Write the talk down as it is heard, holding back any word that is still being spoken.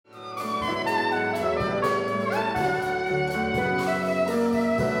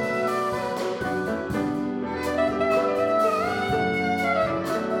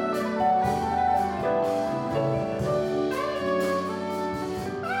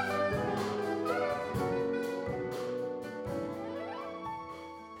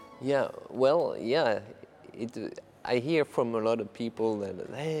Yeah, well, yeah, I hear from a lot of people that,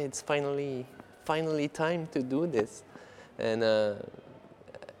 hey, it's finally time to do this, and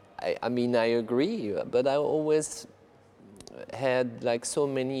I mean, I agree, but I always had like so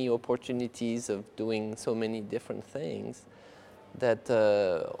many opportunities of doing so many different things that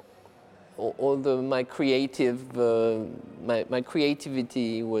all my my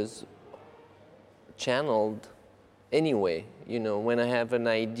creativity was channeled anyway. You know, when I have an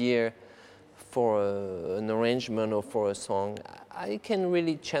idea for an arrangement or for a song, I can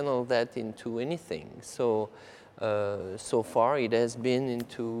really channel that into anything. So so far it has been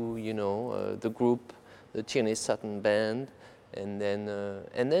into, you know, the group, the Tierney Sutton Band, and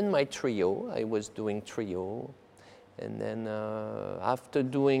then my trio. I was doing trio, and then after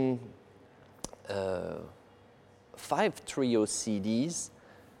doing 5 trio CDs,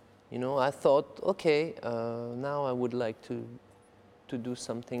 you know, I thought, okay, now I would like to do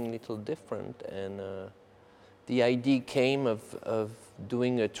something a little different, and the idea came of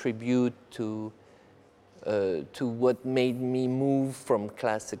doing a tribute to what made me move from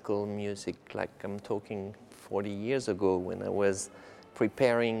classical music, like I'm talking 40 years ago when I was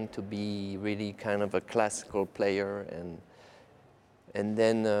preparing to be really kind of a classical player, and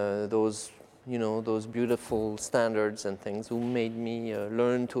then those, you know, those beautiful standards and things who made me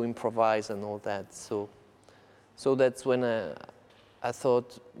learn to improvise and all that. So that's when I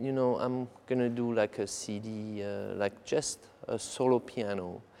thought, you know, I'm gonna do like a CD, like just a solo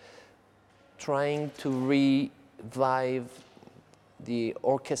piano, trying to revive the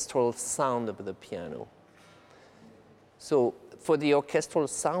orchestral sound of the piano. So for the orchestral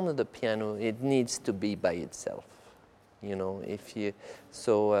sound of the piano, it needs to be by itself. You know, if you,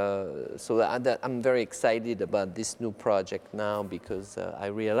 I'm very excited about this new project now, because I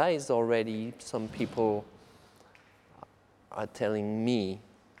realize already some people are telling me,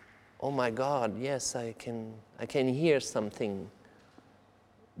 oh my God, yes, I can hear something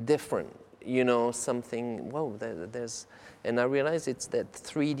different, you know, something, whoa, there's, and I realize it's that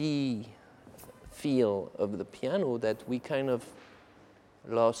 3D feel of the piano that we kind of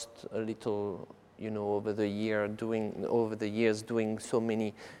lost a little, you know, over the years doing so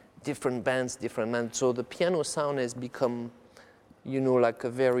many different bands. So the piano sound has become, you know, like a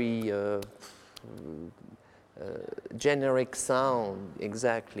very generic sound,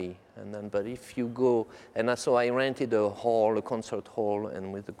 exactly. And then, but if you go, and so I rented a hall, a concert hall,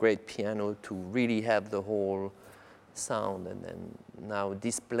 and with a great piano to really have the whole sound, and then now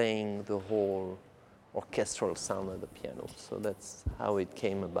displaying the whole orchestral sound of the piano. So that's how it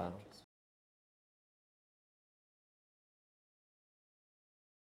came about.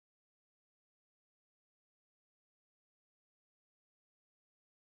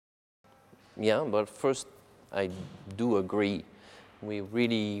 Yeah, but first I do agree. We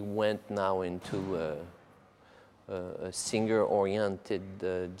really went now into a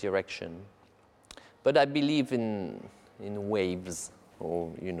singer-oriented direction. But I believe in waves,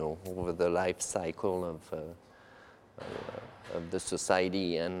 or, you know, over the life cycle of the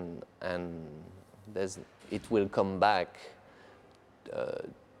society, and it will come back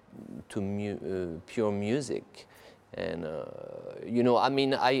to pure music. And you know, I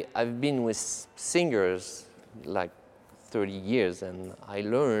mean, I've been with singers like 30 years, and I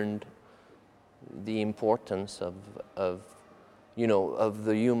learned the importance of you know, of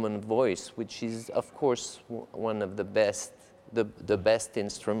the human voice, which is, of course, one of the best, the best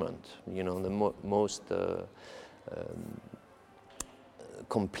instrument, you know, the most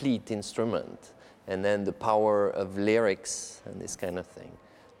complete instrument, and then the power of lyrics and this kind of thing.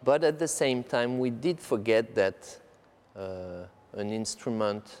 But at the same time, we did forget that an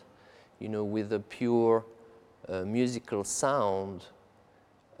instrument, you know, with a pure musical sound,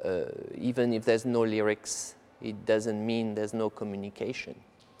 even if there's no lyrics, it doesn't mean there's no communication.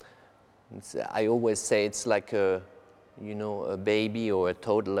 I always say it's like a, you know, a baby or a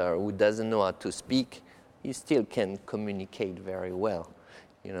toddler who doesn't know how to speak, he still can communicate very well,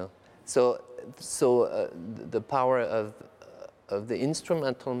 you know. So the power of the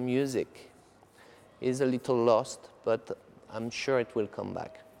instrumental music is a little lost, but I'm sure it will come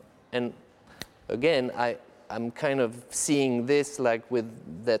back. And again, I'm kind of seeing this like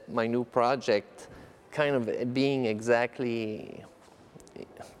with that my new project, kind of being exactly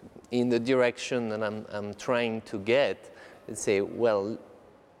in the direction that I'm trying to get, and say, well,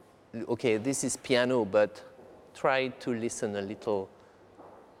 okay, this is piano, but try to listen a little,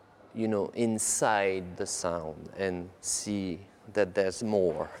 you know, inside the sound and see that there's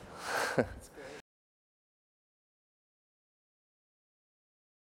more.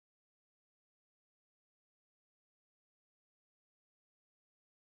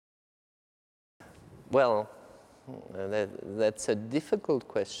 Well, that's a difficult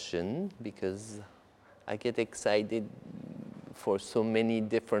question because I get excited for so many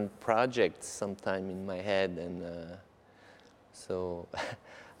different projects sometime in my head, and so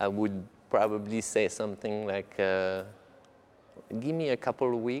I would probably say something like, give me a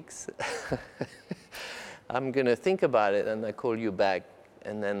couple of weeks. I'm gonna think about it and I call you back,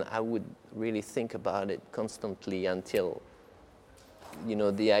 and then I would really think about it constantly until, you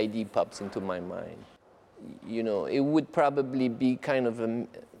know, the idea pops into my mind. You know, it would probably be kind of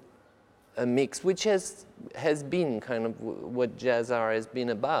a mix, which has been kind of what Jazzaar has been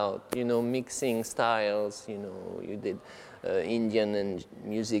about, you know, mixing styles. You know, you did Indian and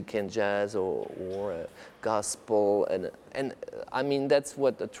music and jazz, or gospel, and I mean that's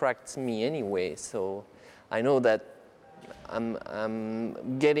what attracts me anyway. So I know that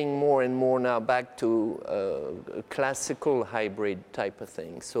I'm getting more and more now back to a classical hybrid type of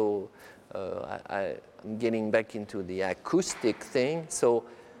thing. So I'm getting back into the acoustic thing. So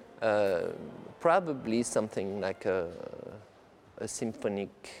probably something like a symphonic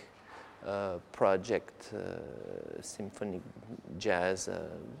project, symphonic jazz.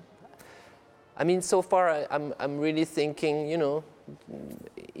 I mean, so far I'm really thinking, you know,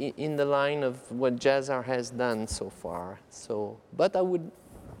 in the line of what Jazzaar has done so far. So, but I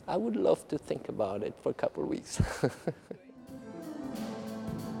would love to think about it for a couple of weeks.